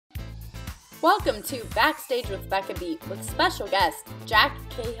Welcome to Backstage with Becca with special guest, Jack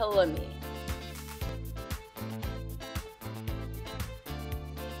Cahill-Lemme.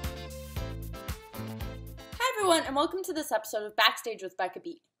 Hi everyone, and welcome to this episode of Backstage with Becca.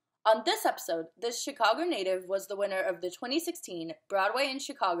 On this episode, this Chicago native was the winner of the 2016 Broadway in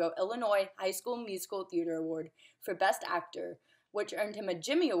Chicago, Illinois High School Musical Theater Award for Best Actor, which earned him a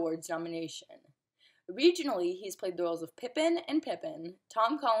Jimmy Awards nomination. Regionally, he's played the roles of Pippin in Pippin,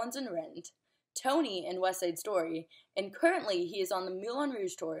 Tom Collins in Rent, Tony in West Side Story, and currently he is on the Moulin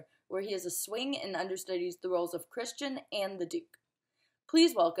Rouge tour, where he is a swing and understudies the roles of Christian and the Duke.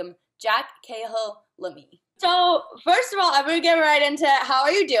 Please welcome Jack Cahill-Lemme. So, first of all, I'm going to get right into it. How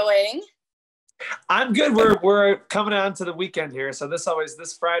are you doing? I'm good. We're coming on to the weekend here, so this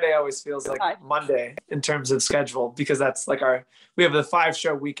Friday always feels like Monday in terms of schedule, because that's like we have the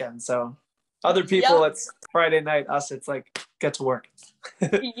 5-show weekend. So other people, It's Friday night. Us, it's like get to work.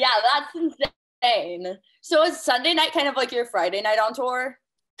 Yeah, that's insane. So is Sunday night kind of like your Friday night on tour?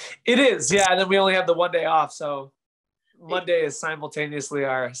 It is, yeah. And then we only have the one day off, so Monday is simultaneously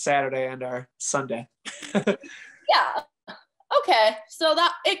our Saturday and our Sunday. Yeah. Okay. So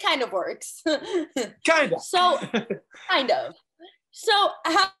that it kind of works. Kind of. So kind of. So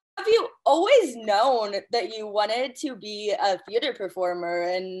have you always known that you wanted to be a theater performer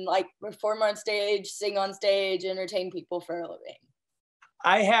and like perform on stage, sing on stage, entertain people for a living?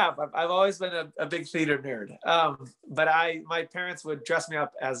 I have. I've always been a big theater nerd. But my parents would dress me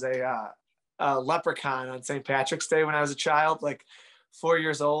up as a leprechaun on St. Patrick's Day when I was a child, like 4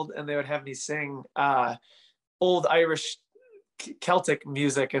 years old, and they would have me sing old Irish Celtic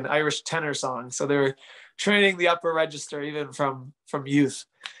music and Irish tenor songs. So they were training the upper register even from youth.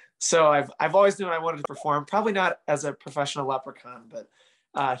 So I've always known I wanted to perform, probably not as a professional leprechaun, but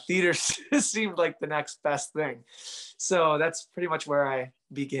theater seemed like the next best thing. So that's pretty much where I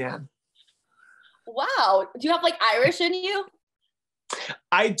began. Wow. Do you have like Irish in you?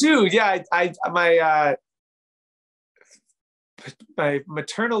 I do. Yeah. My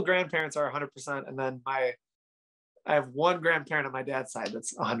maternal grandparents are 100%. And then I have one grandparent on my dad's side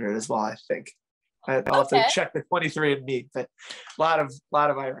that's 100 as well, I think. I'll have to check the 23andMe, but a lot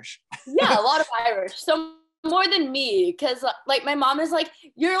of Irish. Yeah, a lot of Irish. So more than me, because like my mom is like,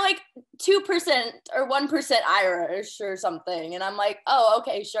 you're like 2% or 1% Irish or something. And I'm like, oh,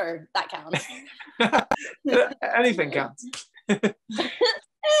 okay, sure, that counts. Anything counts.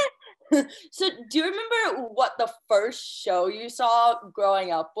 So do you remember what the first show you saw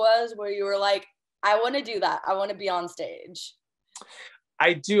growing up was, where you were like, I want to do that, I want to be on stage?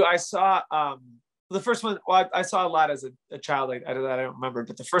 I do. I saw the first one. Well, I saw a lot as a child. I don't remember,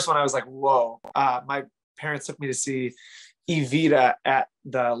 but the first one I was like, whoa. My parents took me to see Evita at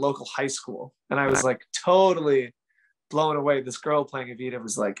the local high school, and I was like totally blown away. This girl playing Evita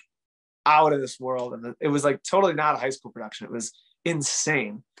was like out of this world, and it was like totally not a high school production. It was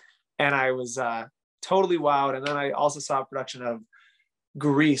insane, and I was totally wowed. And then I also saw a production of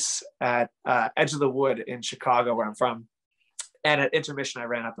Grease at Edge of the Wood in Chicago, where I'm from. And at intermission, I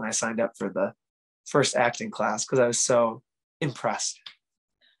ran up and I signed up for the first acting class because I was so impressed.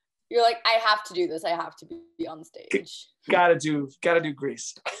 You're like, I have to do this. I have to be on stage. Gotta do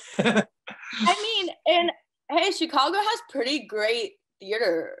Grease. I mean, and hey, Chicago has pretty great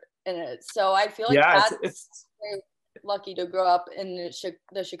theater in it, so I feel like it's very lucky to grow up in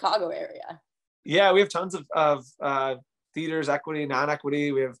the Chicago area. Yeah, we have tons of theaters, equity,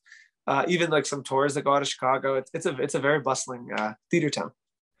 non-equity. We have even like some tours that go out of Chicago. It's a very bustling theater town.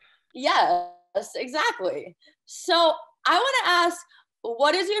 Yes, exactly. So I want to ask,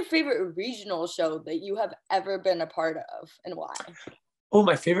 what is your favorite regional show that you have ever been a part of, and why? Oh,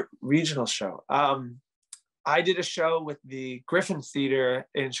 my favorite regional show. I did a show with the Griffin Theater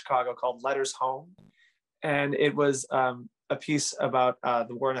in Chicago called Letters Home. And it was a piece about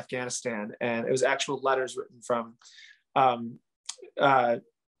the war in Afghanistan. And it was actual letters written from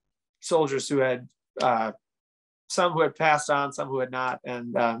soldiers who had some who had passed on, some who had not,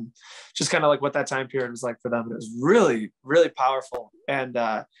 and just kind of like what that time period was like for them. And it was really, really powerful and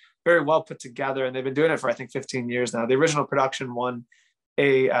very well put together. And they've been doing it for, I think, 15 years now. The original production won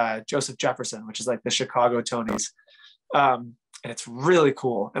a Joseph Jefferson, which is like the Chicago Tonys. And it's really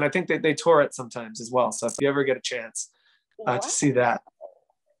cool. And I think they tour it sometimes as well. So if you ever get a chance to see that.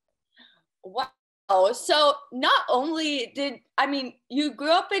 Wow. So not only you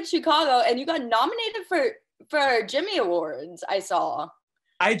grew up in Chicago and you got nominated for Jimmy Awards, I saw.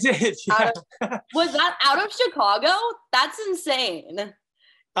 I did, yeah. Was that out of Chicago? That's insane.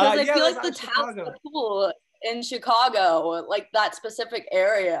 Because I feel like the talent pool in Chicago, like that specific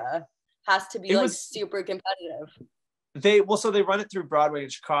area, has to be super competitive. so they run it through Broadway in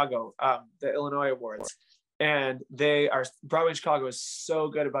Chicago, the Illinois Awards. And Broadway in Chicago is so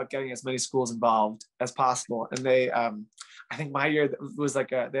good about getting as many schools involved as possible. And they, I think my year was like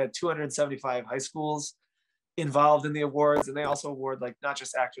they had 275 high schools involved in the awards. And they also award like not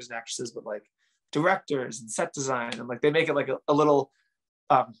just actors and actresses, but like directors and set design. And like they make it like a little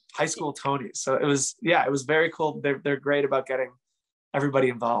high school Tonys. So it was very cool. They're great about getting everybody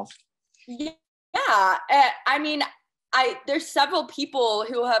involved. Yeah. I mean, there's several people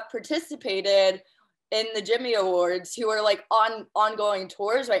who have participated in the Jimmy Awards who are like on ongoing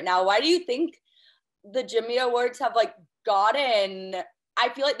tours right now. Why do you think the Jimmy Awards have like gotten, I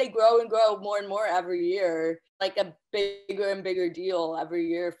feel like they grow and grow more and more every year, like a bigger and bigger deal every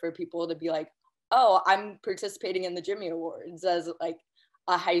year for people to be like, oh, I'm participating in the Jimmy Awards as like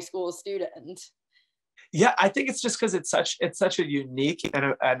a high school student. Yeah, I think it's just because it's such a unique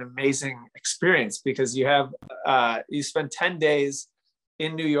and an amazing experience, because you have you spend 10 days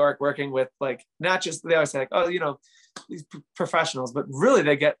in New York working with like, not just, they always say like, oh, you know, these professionals, but really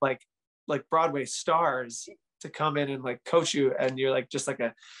they get like Broadway stars to come in and like coach you, and you're like just like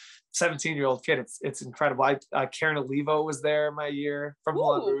a 17-year-old kid. It's incredible. Karen Olivo was there my year from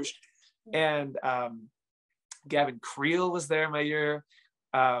Moulin Rouge, and Gavin Creel was there my year,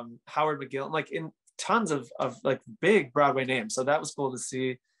 Howard McGill, like in tons of like big Broadway names. So that was cool to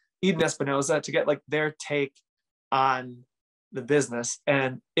see. Eden Espinosa, to get like their take on the business.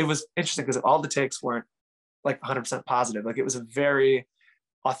 And it was interesting because all the takes weren't like 100% positive. Like it was a very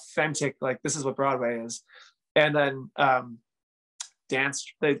authentic, like this is what Broadway is. And then dance,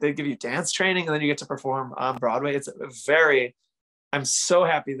 they give you dance training, and then you get to perform on Broadway. It's I'm so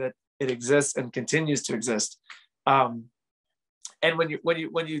happy that it exists and continues to exist. And when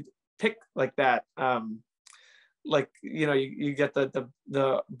you pick like that, like, you know, you get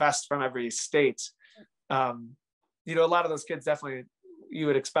the best from every state. You know, a lot of those kids definitely you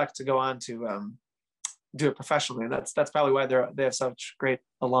would expect to go on to do it professionally, and that's probably why they have such great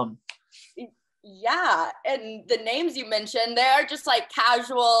alum. Yeah, and the names you mentioned, they're just like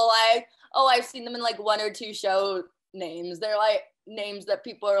casual, like, oh, I've seen them in like one or two show names. They're like names that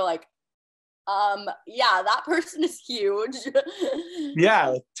people are like, yeah, that person is huge. Yeah,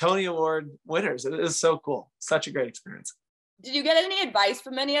 like Tony Award winners. It is so cool. Such a great experience. Did you get any advice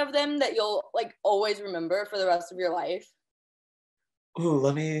from any of them that you'll like always remember for the rest of your life? Ooh,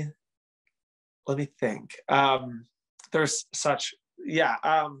 let me think. There's such,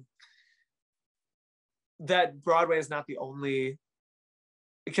 that Broadway is not the only,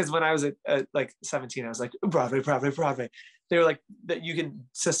 because when I was at like 17, I was like, Broadway. They were like, that you can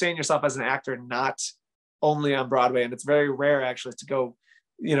sustain yourself as an actor not only on Broadway. And it's very rare actually to go,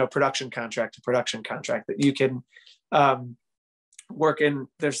 you know, production contract to production contract, that you can work in,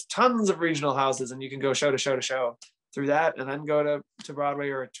 there's tons of regional houses, and you can go show to show through that, and then go to Broadway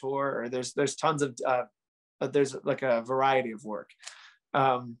or a tour, or there's tons of, there's like a variety of work.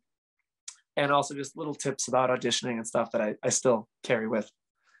 And also just little tips about auditioning and stuff that I still carry with.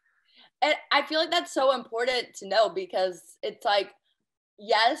 And I feel like that's so important to know, because it's like,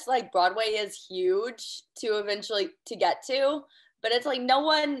 yes, like Broadway is huge to eventually to get to, but it's like no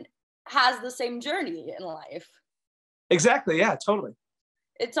one has the same journey in life. Exactly. Yeah, totally.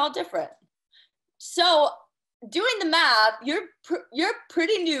 It's all different. So doing the math, you're a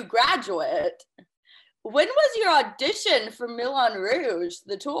pretty new graduate. When was your audition for Moulin Rouge,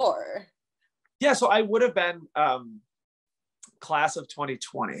 the tour? Yeah, so I would have been class of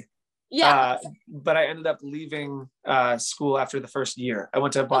 2020. Yeah. But I ended up leaving school after the first year. I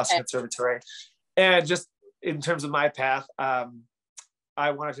went to Boston Conservatory. And just in terms of my path, I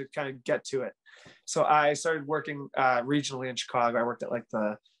wanted to kind of get to it. So I started working regionally in Chicago. I worked at like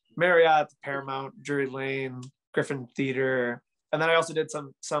the Marriott, the Paramount, Drury Lane, Griffin Theater. And then I also did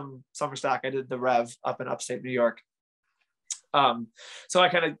some summer stock. I did the Rev up in upstate New York. So I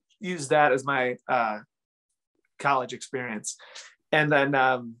kind of used that as my college experience. And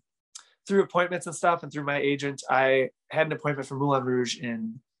then through appointments and stuff, and through my agent, I had an appointment for Moulin Rouge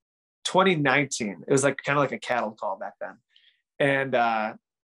in 2019. It was like kind of like a cattle call back then. And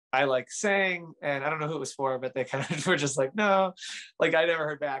I like sang, and I don't know who it was for, but they kind of were just like, no, like I never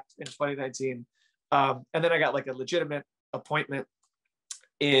heard back in 2019. And then I got like a legitimate appointment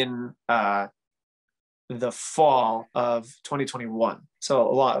in the fall of 2021.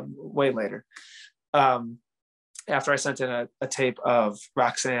 So way later. After I sent in a tape of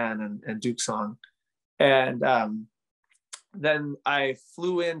Roxanne and Duke's song. And then I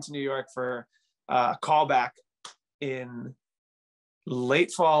flew into New York for a callback in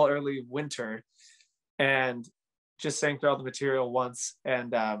late fall, early winter, and just sang through all the material once.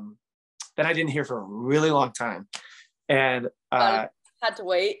 And then I didn't hear for a really long time. And had to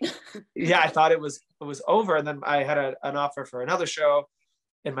wait. yeah, I thought it was over. And then I had an offer for another show.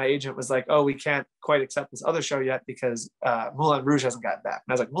 And my agent was like, oh, we can't quite accept this other show yet because Moulin Rouge hasn't gotten back.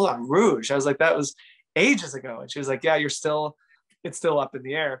 And I was like, Moulin Rouge? I was like, that was ages ago. And she was like, yeah, it's still up in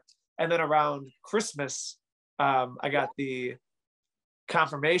the air. And then around Christmas, I got the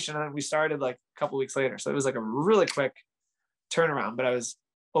confirmation and we started like a couple weeks later. So it was like a really quick turnaround, but I was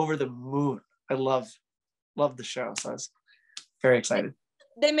over the moon. I love the show. So I was very excited.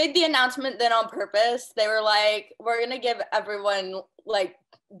 They made the announcement then on purpose. They were like, we're going to give everyone like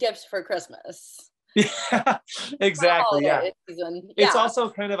gifts for Christmas. Yeah, exactly. Yeah. Season. It's also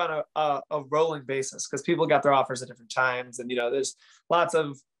kind of on a rolling basis because people got their offers at different times. And, there's lots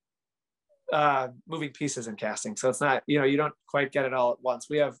of moving pieces in casting. So it's not, you don't quite get it all at once.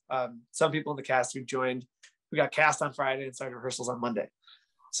 We have some people in the cast who got cast on Friday and started rehearsals on Monday.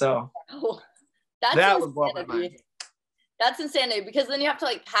 So that would blow my mind. That's insanity because then you have to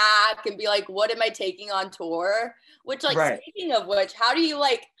like pack and be like, what am I taking on tour? Which Speaking of which, how do you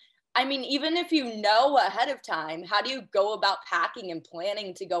even if you know ahead of time, how do you go about packing and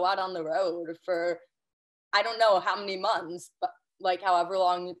planning to go out on the road for, I don't know how many months, but like however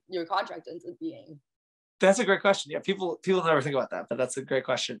long your contract ends up being? That's a great question. Yeah. People never think about that, but that's a great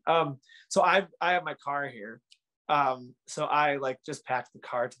question. So I have my car here. So I just packed the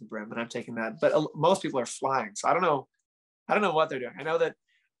car to the brim and I'm taking that, but most people are flying. So I don't know what they're doing. I know that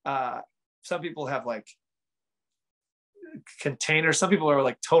some people have containers. Some people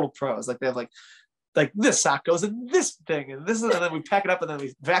are total pros. They have this sock goes in this thing and this is, and then we pack it up and then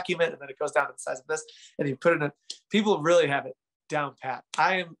we vacuum it and then it goes down to the size of this and you put it in. People really have it down pat.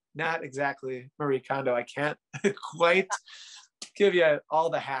 I am not exactly Marie Kondo. I can't quite give you all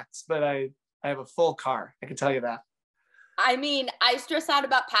the hacks, but I have a full car. I can tell you that. I stress out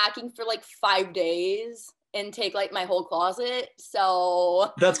about packing for 5 days and take my whole closet.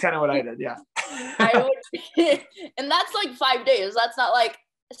 So that's kind of what I did. Yeah. I would, and that's 5 days. That's not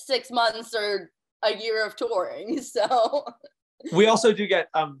 6 months or a year of touring. So we also do get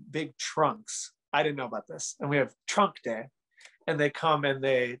big trunks. I didn't know about this. And we have trunk day and they come and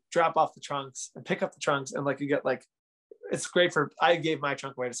they drop off the trunks and pick up the trunks. And you get it's great I gave my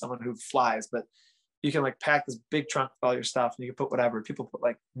trunk away to someone who flies, but you can pack this big trunk with all your stuff and you can put whatever. People put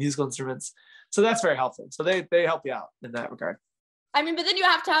musical instruments. So that's very helpful. So they help you out in that regard. But then you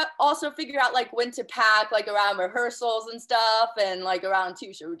have to also figure out when to pack, around rehearsals and stuff and around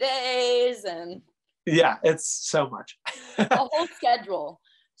 2 show days and. Yeah, it's so much. A whole schedule.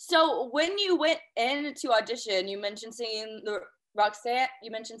 So when you went in to audition, you mentioned singing Roxanne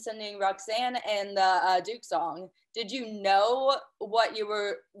and the Duke song. Did you know that you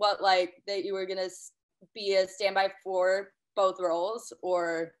were gonna be a standby for both roles,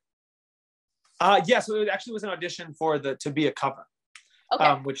 or? So it actually was an audition for to be a cover,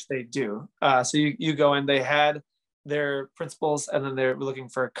 okay. Which they do. So you go in. They had their principals, and then they're looking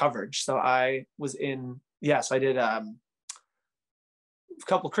for coverage. So I was in. So I did a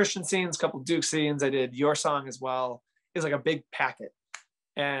couple Christian scenes, a couple Duke scenes. I did your song as well. It was a big packet,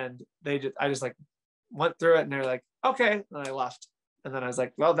 and I just went through it and they're like, okay. And I left. And then I was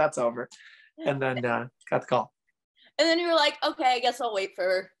like, well, that's over. And then got the call. And then you were like, okay, I guess I'll wait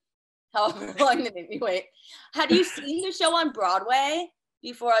for however long they make me wait. Had you seen the show on Broadway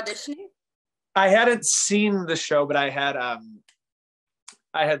before auditioning? I hadn't seen the show, but I had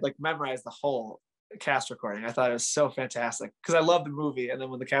memorized the whole cast recording. I thought it was so fantastic because I love the movie. And then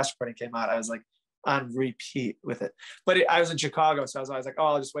when the cast recording came out, I was on repeat with it. But I was in Chicago, so I was always like, oh,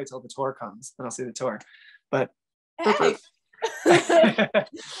 I'll just wait till the tour comes and I'll see the tour. But hey.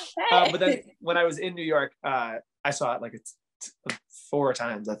 But then when I was in New York, I saw it it's 4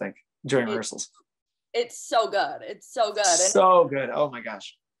 times, I think, during rehearsals. It's so good. It's so good. So good. Oh my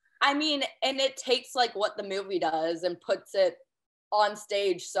gosh. And it takes what the movie does and puts it on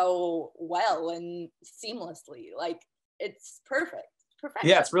stage so well and seamlessly. It's perfect. Perfection.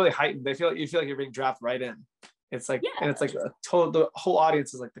 Yeah, it's really heightened. You feel like you're being dropped right in. It's and it's the whole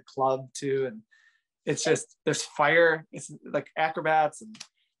audience is the club too, and it's just there's fire. It's acrobats and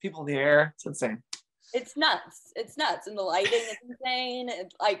people in the air. It's insane. It's nuts, and the lighting is insane.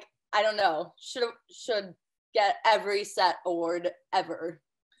 It's I don't know. Should get every set award ever.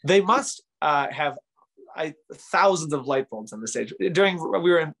 They must have thousands of light bulbs on the stage. We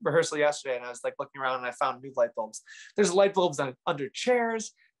were in rehearsal yesterday and I was looking around and I found new light bulbs. There's light bulbs under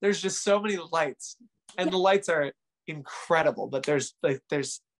chairs. There's just so many lights and the lights are incredible, but there's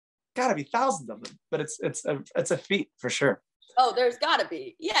gotta be thousands of them, but it's a feat for sure. Oh, there's gotta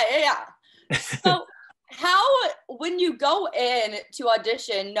be. Yeah. So when you go in to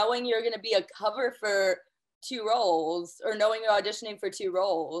audition knowing you're going to be a cover for two roles, or knowing you're auditioning for two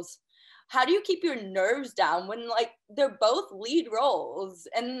roles, how do you keep your nerves down when like they're both lead roles?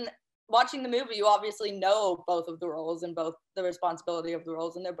 And watching the movie, you obviously know both of the roles and both the responsibility of the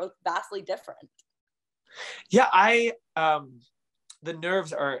roles, and they're both vastly different. Yeah, the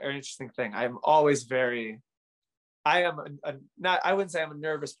nerves are an interesting thing. I'm always I am not, I wouldn't say I'm a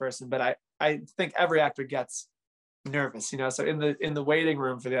nervous person, but I think every actor gets nervous, so in the waiting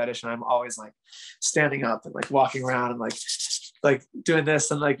room for the audition, I'm always like standing up and like walking around and like doing this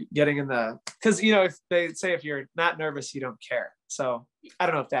and like getting in because if they say if you're not nervous you don't care, so I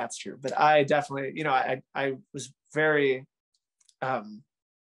don't know if that's true, but I definitely I was very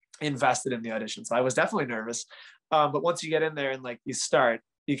invested in the audition, so I was definitely nervous, but once you get in there and like you start,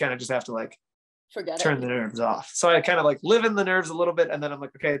 you kind of just have to like turn the nerves off. So I kind of like live in the nerves a little bit, and then I'm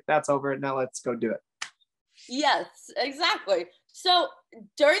like, okay, that's over, now let's go do it. Yes, exactly. So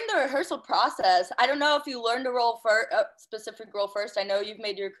during the rehearsal process, I don't know if you learned a specific role first. I know you've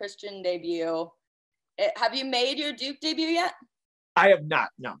made your Christian debut. Have you made your Duke debut yet? I have not,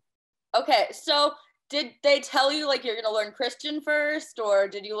 no. Okay, so did they tell you like you're going to learn Christian first, or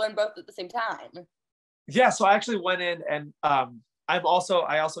did you learn both at the same time? Yeah, so I actually went in and I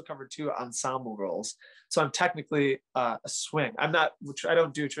also covered two ensemble roles. So I'm technically a swing. I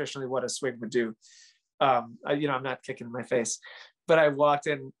don't do traditionally what a swing would do. I'm not kicking my face, but I walked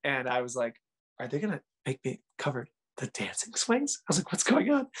in and I was like, are they going to make me cover the dancing swings? I was like, what's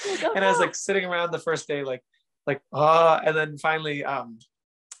going on? And I was like sitting around the first day, and then finally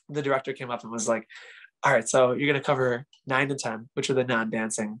the director came up and was like, all right, so you're going to cover 9 and 10, which are the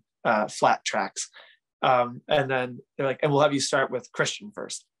non-dancing flat tracks. And then they're like, and we'll have you start with Christian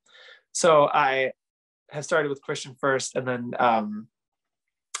first. So I have started with Christian first, and then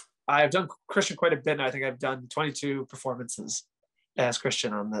I've done Christian quite a bit now. I think I've done 22 performances as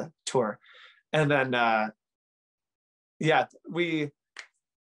Christian on the tour. And then, we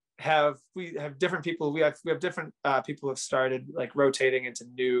have different people. We have different people who have started like rotating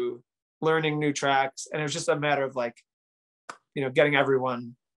into learning new tracks. And it was just a matter of like, getting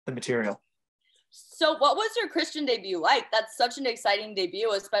everyone the material. So what was your Christian debut like? That's such an exciting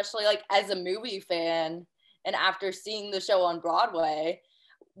debut, especially like as a movie fan and after seeing the show on Broadway.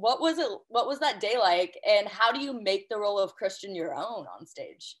 What was that day like, and how do you make the role of Christian your own on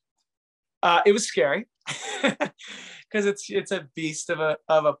stage? It was scary because it's a beast of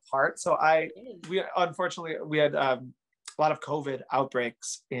a part. So we unfortunately had a lot of COVID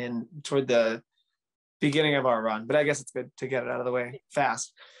outbreaks toward the beginning of our run, but I guess it's good to get it out of the way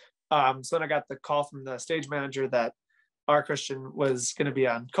fast. So then I got the call from the stage manager that our Christian was going to be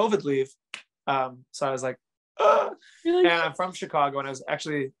on COVID leave. So I was like, and I'm from Chicago, and I was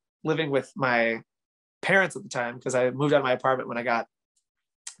actually living with my parents at the time because I moved out of my apartment when I got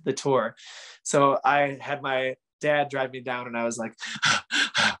the tour. So I had my dad drive me down, and I was like,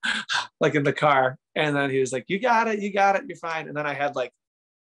 like in the car. And then he was like, you got it, you're fine. And then I had like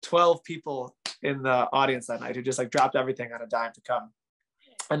 12 people in the audience that night who just like dropped everything on a dime to come.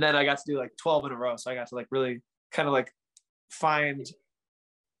 And then I got to do like 12 in a row. So I got to like really kind of like find,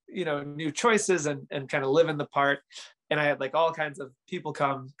 new choices and kind of live in the part. And I had like all kinds of people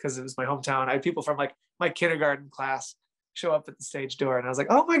come because it was my hometown. I had people from like my kindergarten class show up at the stage door, and I was like,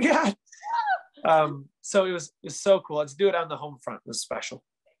 oh my God. So it was so cool. To do it on the home front was special.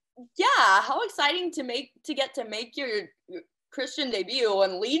 Yeah, how exciting to get to make your Christian debut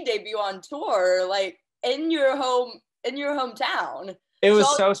and lead debut on tour, like in your hometown. It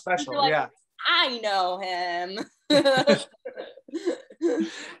was so special. Like, yeah, I know him.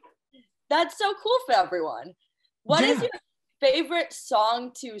 That's so cool for everyone. What is your favorite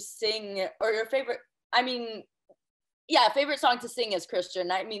song to sing, or your favorite song to sing as Christian?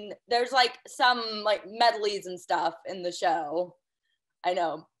 I mean, there's like some like medleys and stuff in the show, I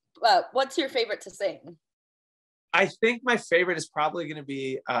know, but what's your favorite to sing? I think my favorite is probably going to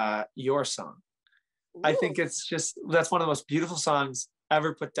be Your Song. Ooh. I think that's one of the most beautiful songs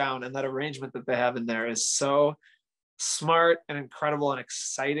ever put down, and that arrangement that they have in there is so smart and incredible and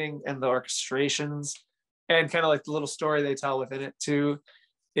exciting, and the orchestrations and kind of like the little story they tell within it too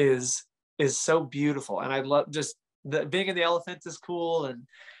is so beautiful. And I love just being in the elephant is cool, and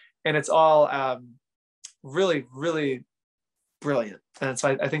it's all really, really brilliant. And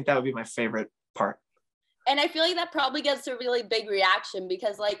so I think that would be my favorite part. And I feel like that probably gets a really big reaction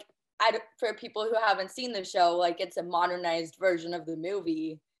because like for people who haven't seen the show, like it's a modernized version of the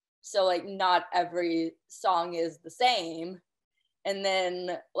movie. So like not every song is the same. And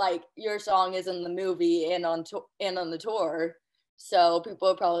then like your song is in the movie and on the tour. So people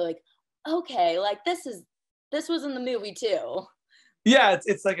are probably like, okay, like this was in the movie too. Yeah,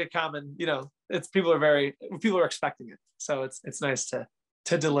 it's like a common, people are expecting it. So it's nice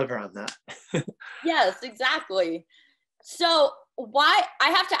to deliver on that. Yes, exactly. So why I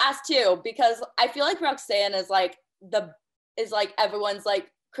have to ask too, because I feel like Roxanne is like everyone's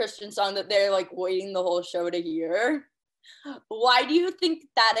like Christian song that they're like waiting the whole show to hear. Why do you think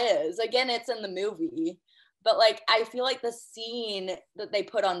that is? Again, it's in the movie, but like I feel like the scene that they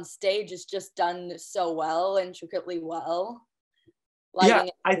put on stage is just done so well, intricately well. Yeah,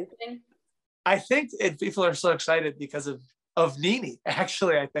 Lighting and everything. I think people are so excited because of Nini.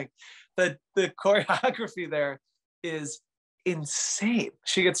 Actually, I think the choreography there is insane.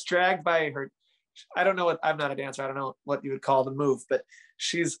 She gets dragged by her. I don't know what, I'm not a dancer. I don't know what you would call the move, but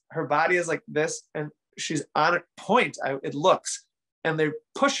her body is like this, and she's on a point. It looks, and they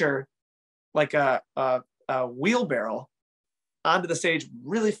push her like a wheelbarrow onto the stage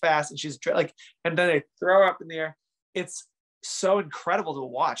really fast, and she's like, and then they throw her up in the air. It's so incredible to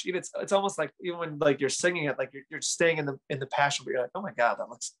watch. Even it's almost like, even when like you're singing it, like you're staying in the passion, but you're like, oh my God, that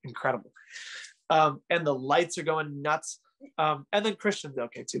looks incredible. And the lights are going nuts. And then Christian's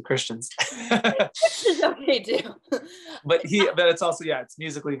okay too. Christian's okay too. but it's also, yeah, it's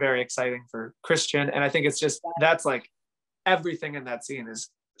musically very exciting for Christian. And I think it's just, that's like everything in that scene is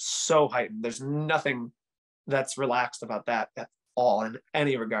so heightened. There's nothing that's relaxed about that at all in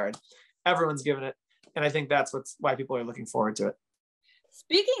any regard. Everyone's given it. And I think that's why people are looking forward to it.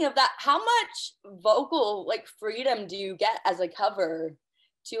 Speaking of that, how much vocal like freedom do you get as a cover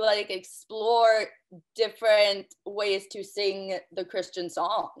to like explore different ways to sing the Christian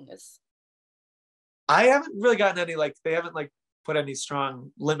songs? I haven't really gotten any, like, they haven't like put any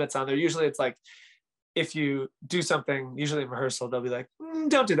strong limits on there. Usually it's like, if you do something, usually in rehearsal, they'll be like,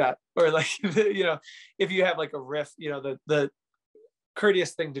 don't do that. Or like, if you have like a riff, the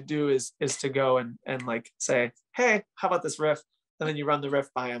courteous thing to do is to go and like say, hey, how about this riff? And then you run the riff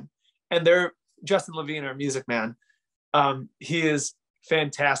by him. And Justin Levine, our music man, he is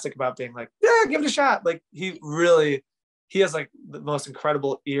fantastic about being like, yeah, give it a shot. Like he has like the most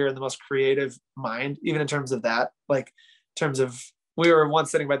incredible ear and the most creative mind, even in terms of that. Like in terms of, we were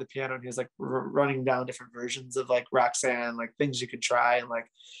once sitting by the piano and he was like running down different versions of like Roxanne, like things you could try. And like,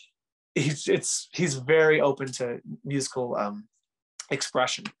 he's very open to musical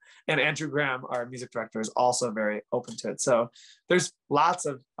expression. And Andrew Graham, our music director, is also very open to it. So there's lots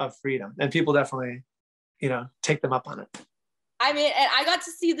of freedom, and people definitely, take them up on it. I mean, and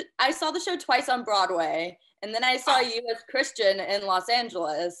I saw the show twice on Broadway, and then I saw you as Christian in Los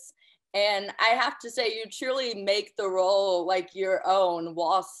Angeles. And I have to say, you truly make the role like your own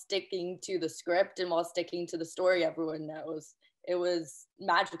while sticking to the script and while sticking to the story everyone knows. It was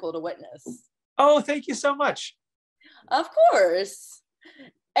magical to witness. Oh, thank you so much. Of course.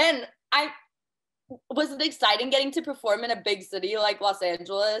 And was it exciting getting to perform in a big city like Los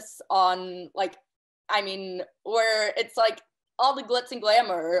Angeles on like, I mean, where it's like all the glitz and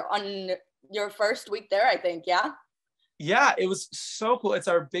glamour on your first week there, I think, yeah? Yeah, it was so cool. It's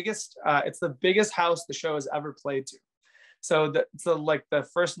our biggest, it's the biggest house the show has ever played to. So the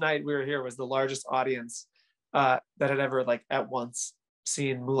first night we were here was the largest audience that had ever like at once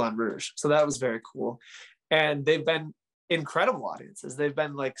seen Moulin Rouge. So that was very cool. And they've been incredible audiences. They've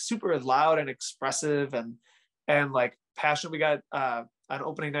been like super loud and expressive and like passionate. We got on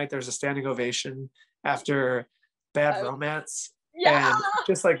opening night, there's a standing ovation after Bad Romance. Yeah. And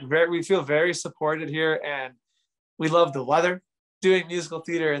just like we feel very supported here, and we love the weather. Doing musical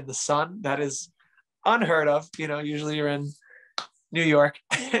theater in the sun, that is unheard of. Usually you're in New York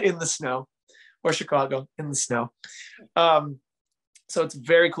in the snow, or Chicago in the snow. So it's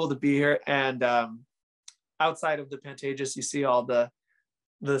very cool to be here. And outside of the Pantages, you see all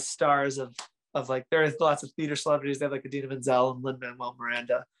the stars of like, there's lots of theater celebrities. They have like Idina Menzel and Lin-Manuel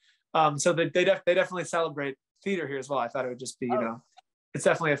Miranda. So they definitely celebrate theater here as well. I thought it would just be, it's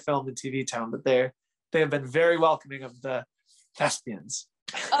definitely a film and TV town, but they have been very welcoming of the thespians.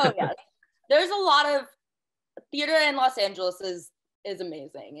 Oh yes, there's a lot of theater in Los Angeles is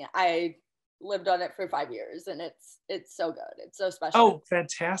amazing. I lived on it for 5 years, and it's so good. It's so special. Oh,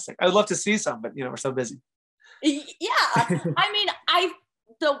 fantastic! I'd love to see some, but we're so busy. Yeah, I mean,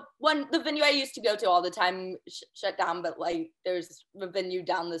 the venue I used to go to all the time shut down, but like there's a venue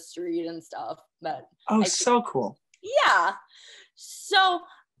down the street and stuff. But so cool. Yeah. So,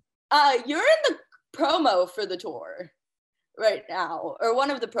 you're in the promo for the tour right now, or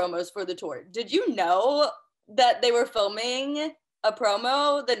one of the promos for the tour. Did you know that they were filming a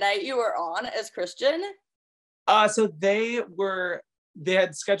promo the night you were on as Christian? So they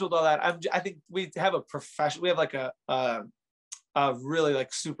had scheduled all that. I think we have we have like a really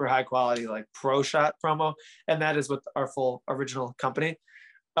like super high quality like pro shot promo, and that is with our full original company.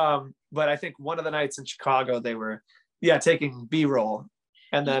 But I think one of the nights in Chicago, they were, taking B-roll.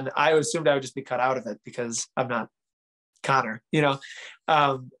 And then I assumed I would just be cut out of it because I'm not Connor,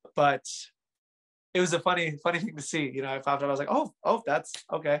 but it was a funny thing to see. I found out, I was like, oh, that's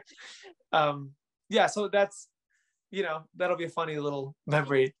okay. So that's, that'll be a funny little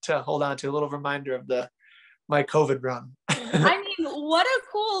memory to hold on to, a little reminder of my COVID run. I mean, what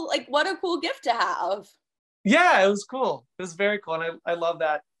a cool gift to have. Yeah, it was cool. It was very cool. And I love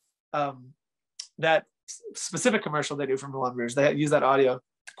that, that specific commercial they do for Moulin Rouge. They use that audio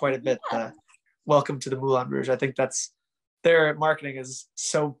quite a bit. Welcome to the Moulin Rouge. I think their marketing is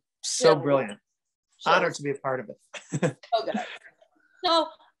so brilliant. Honored to be a part of it. Okay. So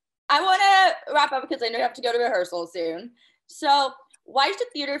I want to wrap up because I know you have to go to rehearsal soon. So why should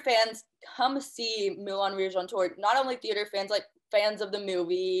theater fans come see Moulin Rouge on tour? Not only theater fans, like fans of the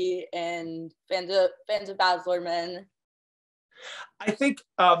movie and fans of Baz Luhrmann. I think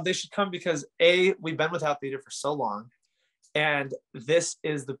they should come because we've been without theater for so long, and this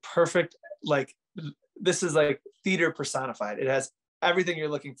is the perfect, this is like theater personified. It has everything you're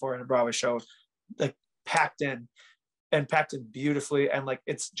looking for in a Broadway show, like packed in beautifully, and like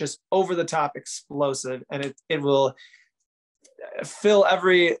it's just over the top explosive, and it will fill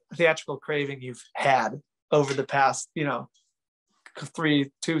every theatrical craving you've had over the past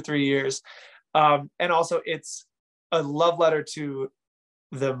 3 years, and also it's a love letter to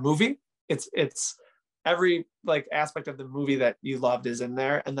the movie. It's every aspect of the movie that you loved is in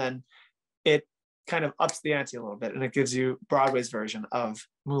there, and then it kind of ups the ante a little bit, and it gives you Broadway's version of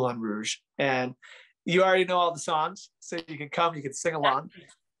Moulin Rouge. And you already know all the songs, so you can come, you can sing along.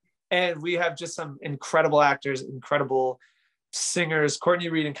 And we have just some incredible actors, incredible singers. Courtney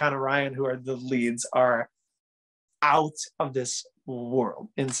Reed and Connor Ryan, who are the leads, are out of this world.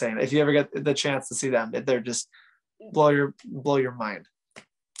 Insane. If you ever get the chance to see them, they're just blow your mind.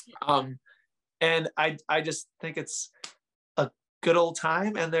 And I just think it's a good old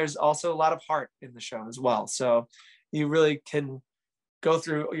time, and there's also a lot of heart in the show as well. So you really can go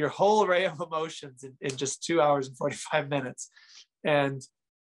through your whole array of emotions in just 2 hours and 45 minutes and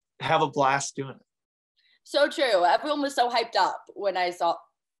have a blast doing it. So true. Everyone was so hyped up when I saw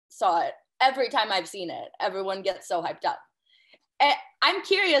it. Every time I've seen it, everyone gets so hyped up. And I'm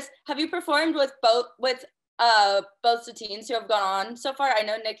curious, have you performed with both the teens who have gone on so far? I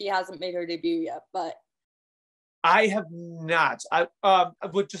know Nikki hasn't made her debut yet, but I have not. I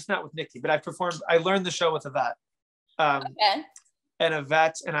would just not with Nikki, but I learned the show with Yvette. Okay. And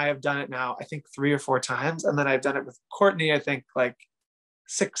Yvette and I have done it now, I think 3 or 4 times. And then I've done it with Courtney, I think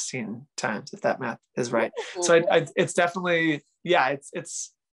 16 times, if that math is right. Ooh. So it's definitely,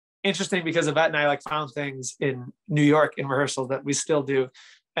 it's interesting because Yvette and I found things in New York in rehearsals that we still do.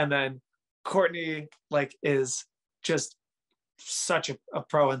 And then Courtney is just such a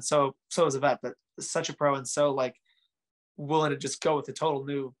pro, and so is Yvette, but such a pro, and so willing to just go with a total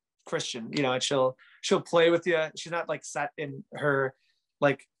new Christian, and she'll play with you. She's not set in her,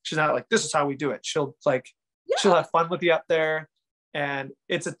 she's not this is how we do it. She'll have fun with you up there, and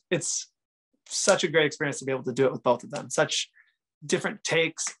it's such a great experience to be able to do it with both of them. Such different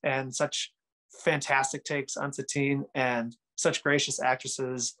takes and such fantastic takes on Satine, and such gracious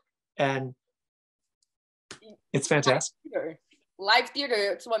actresses, and it's fantastic. Live theater,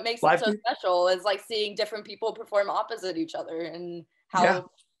 it's what makes it so special, is seeing different people perform opposite each other and how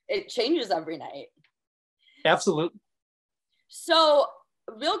it changes every night. Absolutely. So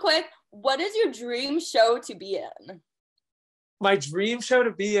real quick, what is your dream show to be in? My dream show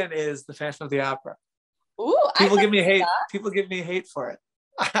to be in is the Phantom of the Opera. Ooh, people give me hate. People give me hate for it.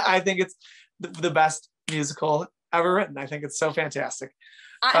 I think it's the best musical ever written. I think it's so fantastic.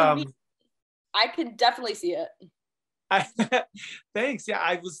 I can definitely see it. Thanks. Yeah,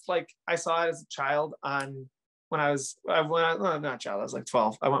 I saw it as a child when I was 12. I was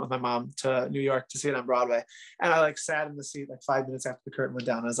 12. I went with my mom to New York to see it on Broadway, and I sat in the seat 5 minutes after the curtain went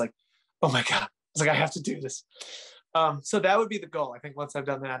down. I was like, oh my God. I was I have to do this. So that would be the goal. I think once I've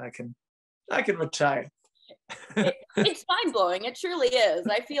done that, I can retire. It's mind-blowing. It truly is.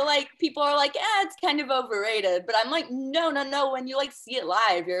 I feel people are it's kind of overrated, but I'm no. When you see it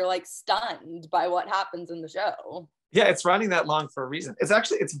live, you're stunned by what happens in the show. Yeah, it's running that long for a reason.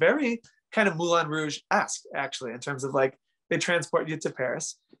 It's very kind of Moulin Rouge-esque, actually, in terms of they transport you to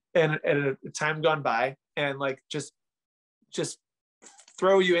Paris and at a time gone by, and just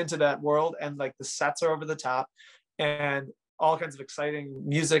throw you into that world, and the sets are over the top, and all kinds of exciting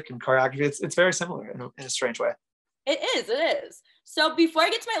music and choreography. It's very similar in a strange way. It is. So before I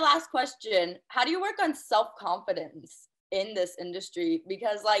get to my last question, how do you work on self-confidence in this industry?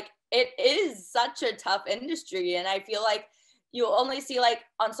 Because it is such a tough industry, and I feel you only see like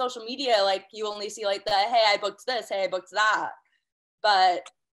on social media, like you only see like the, hey, I booked this, hey, I booked that. But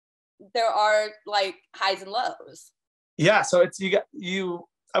there are like highs and lows. Yeah. So it's,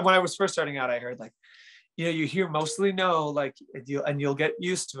 when I was first starting out, I heard like, you hear mostly no, like you'll get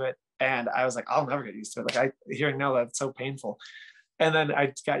used to it. And I was like, I'll never get used to it. Like hearing no, that's so painful. And then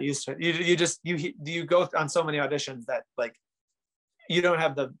I got used to it. You go on so many auditions that like, you don't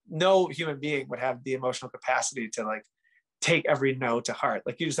have no human being would have the emotional capacity to like take every no to heart.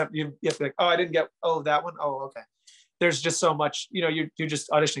 Like you have to like, oh, I didn't get, that one. Oh, okay. There's just so much, you're just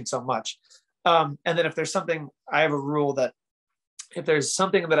auditioning so much. And then if there's something, I have a rule that if there's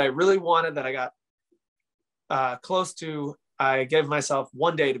something that I really wanted that I got close to, I give myself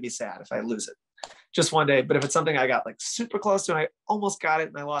 1 day to be sad if I lose it, just 1 day. But if it's something I got like super close to and I almost got it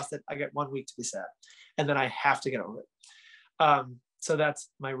and I lost it, I get 1 week to be sad, and then I have to get over it. So that's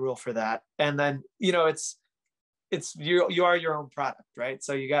my rule for that. And then, you are your own product, right?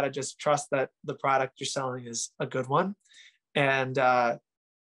 So you got to just trust that the product you're selling is a good one. And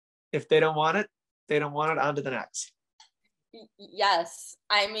if they don't want it, they don't want it, on to the next. Yes.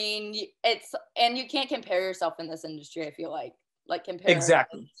 I mean, and you can't compare yourself in this industry. I feel like compare.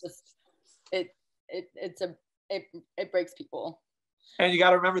 Exactly. It breaks people. And you got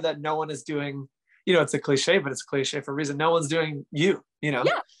to remember that no one is doing, it's a cliche, but it's a cliche for a reason. No one's doing you, Yeah.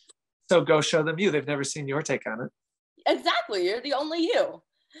 So go show them you. They've never seen your take on it. Exactly. You're the only you.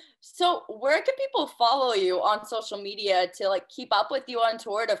 So where can people follow you on social media to like keep up with you on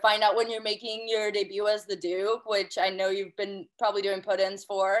tour, to find out when you're making your debut as the Duke, which I know you've been probably doing put-ins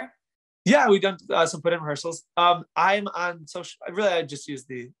for? Yeah, we've done some put-in rehearsals. I'm on social. I just use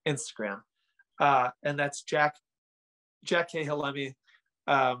the Instagram, and that's Jack Cahill-Lemme.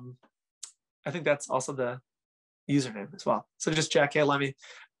 I think that's also the username as well. So just Jack Cahill-Lemme.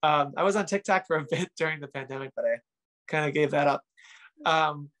 I was on TikTok for a bit during the pandemic, but I kind of gave that up.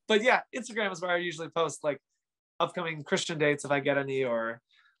 But yeah, Instagram is where I usually post like upcoming Christian dates if I get any, or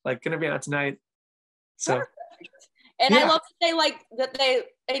like gonna be on tonight. So perfect. And yeah. I love that they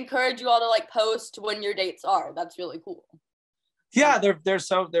encourage you all to like post when your dates are. That's really cool. Yeah, they're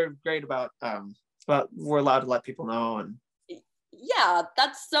great about we're allowed to let people know. And yeah,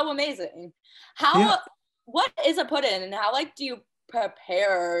 that's so amazing. What is a put-in, and how like do you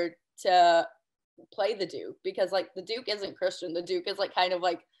prepare to play the Duke? Because like the Duke isn't Christian. The Duke is like kind of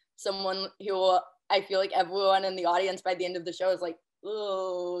like someone who I feel like everyone in the audience by the end of the show is like,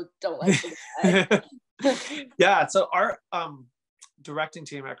 oh, don't like that. Yeah, so our directing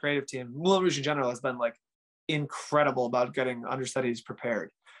team, our creative team, Moulin Rouge in general, has been like incredible about getting understudies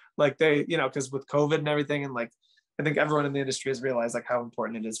prepared. Like they, because with COVID and everything, and like I think everyone in the industry has realized like how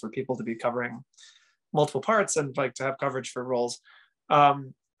important it is for people to be covering multiple parts and like to have coverage for roles.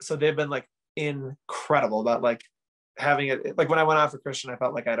 So they've been like incredible about like having it. Like when I went out for Christian, I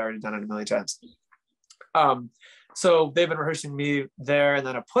felt like I'd already done it a million times. So they've been rehearsing me there, and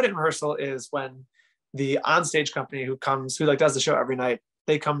then a put-in rehearsal is when the onstage company who does the show every night,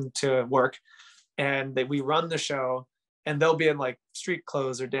 they come to work, and we run the show, and they'll be in like street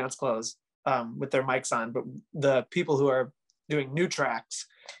clothes or dance clothes with their mics on, but the people who are doing new tracks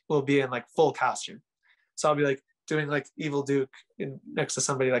will be in like full costume. So I'll be like doing like Evil Duke next to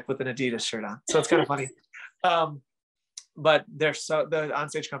somebody like with an Adidas shirt on. So it's kind of funny. But the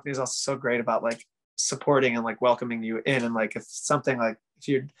onstage company is also so great about like supporting and like welcoming you in. And like if something like if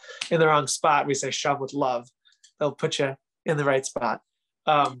you're in the wrong spot, we say shove with love, they'll put you in the right spot.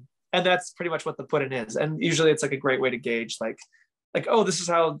 And that's pretty much what the put-in is. And usually it's like a great way to gauge like, oh, this is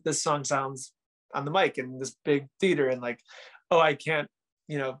how this song sounds on the mic in this big theater. And like, oh, I can't,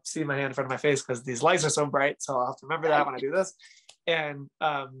 see my hand in front of my face because these lights are so bright. So I'll have to remember that when I do this. And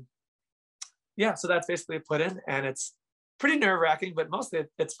yeah, so that's basically a put-in, and it's pretty nerve-wracking, but mostly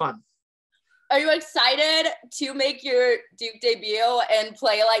it's fun. Are you excited to make your Duke debut and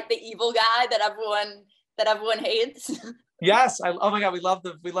play like the evil guy that everyone hates? Yes. Oh my God, we love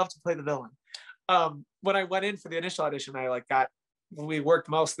to play the villain. When I went in for the initial audition, we worked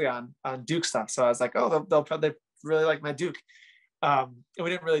mostly on Duke stuff. So I was like, oh, they'll probably really like my Duke. And we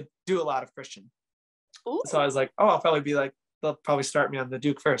didn't really do a lot of Christian. Ooh. So I was like, oh, I'll probably be like, they'll probably start me on the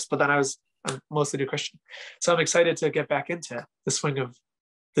Duke first, but then I mostly do Christian. So I'm excited to get back into the swing of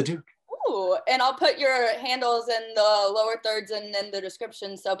the Duke. Ooh, and I'll put your handles in the lower thirds and in the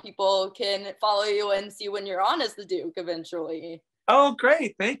description so people can follow you and see when you're on as the Duke eventually. Oh,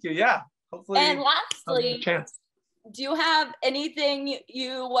 great. Thank you. Yeah. Hopefully. And lastly, do you have anything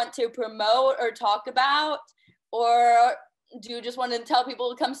you want to promote or talk about, or do you just want to tell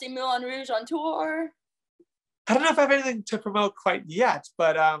people to come see Moulin Rouge on tour? I don't know if I have anything to promote quite yet,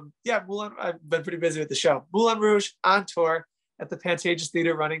 but yeah, I've been pretty busy with the show. Moulin Rouge on tour. at the Pantages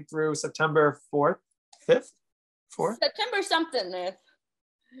Theater running through September 4th, 5th, 4th? September something.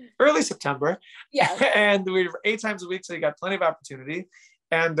 Early September. Yeah. And we're 8 times a week, so you got plenty of opportunity.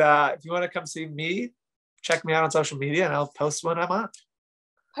 And if you want to come see me, check me out on social media and I'll post when I'm on.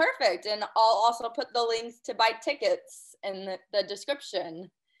 Perfect. And I'll also put the links to buy tickets in the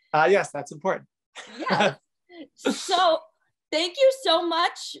description. Yes, that's important. Yes. So thank you so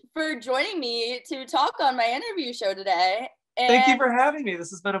much for joining me to talk on my interview show today. And thank you for having me. This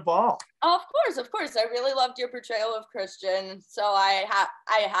has been a ball. Of course. I really loved your portrayal of Christian. So I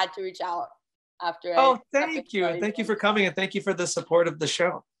had to reach out after. Thank you. And thank you for coming, and thank you for the support of the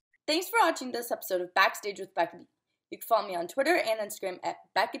show. Thanks for watching this episode of Backstage with Becca B. You can follow me on Twitter and Instagram at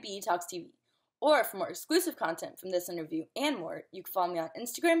Becca B Talks TV. Or for more exclusive content from this interview and more, you can follow me on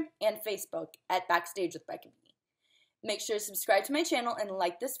Instagram and Facebook at Backstage with Becca B. Make sure to subscribe to my channel and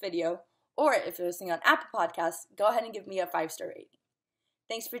like this video, or if you're listening on Apple Podcasts, go ahead and give me a 5-star rating.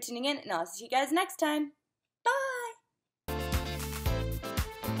 Thanks for tuning in, and I'll see you guys next time.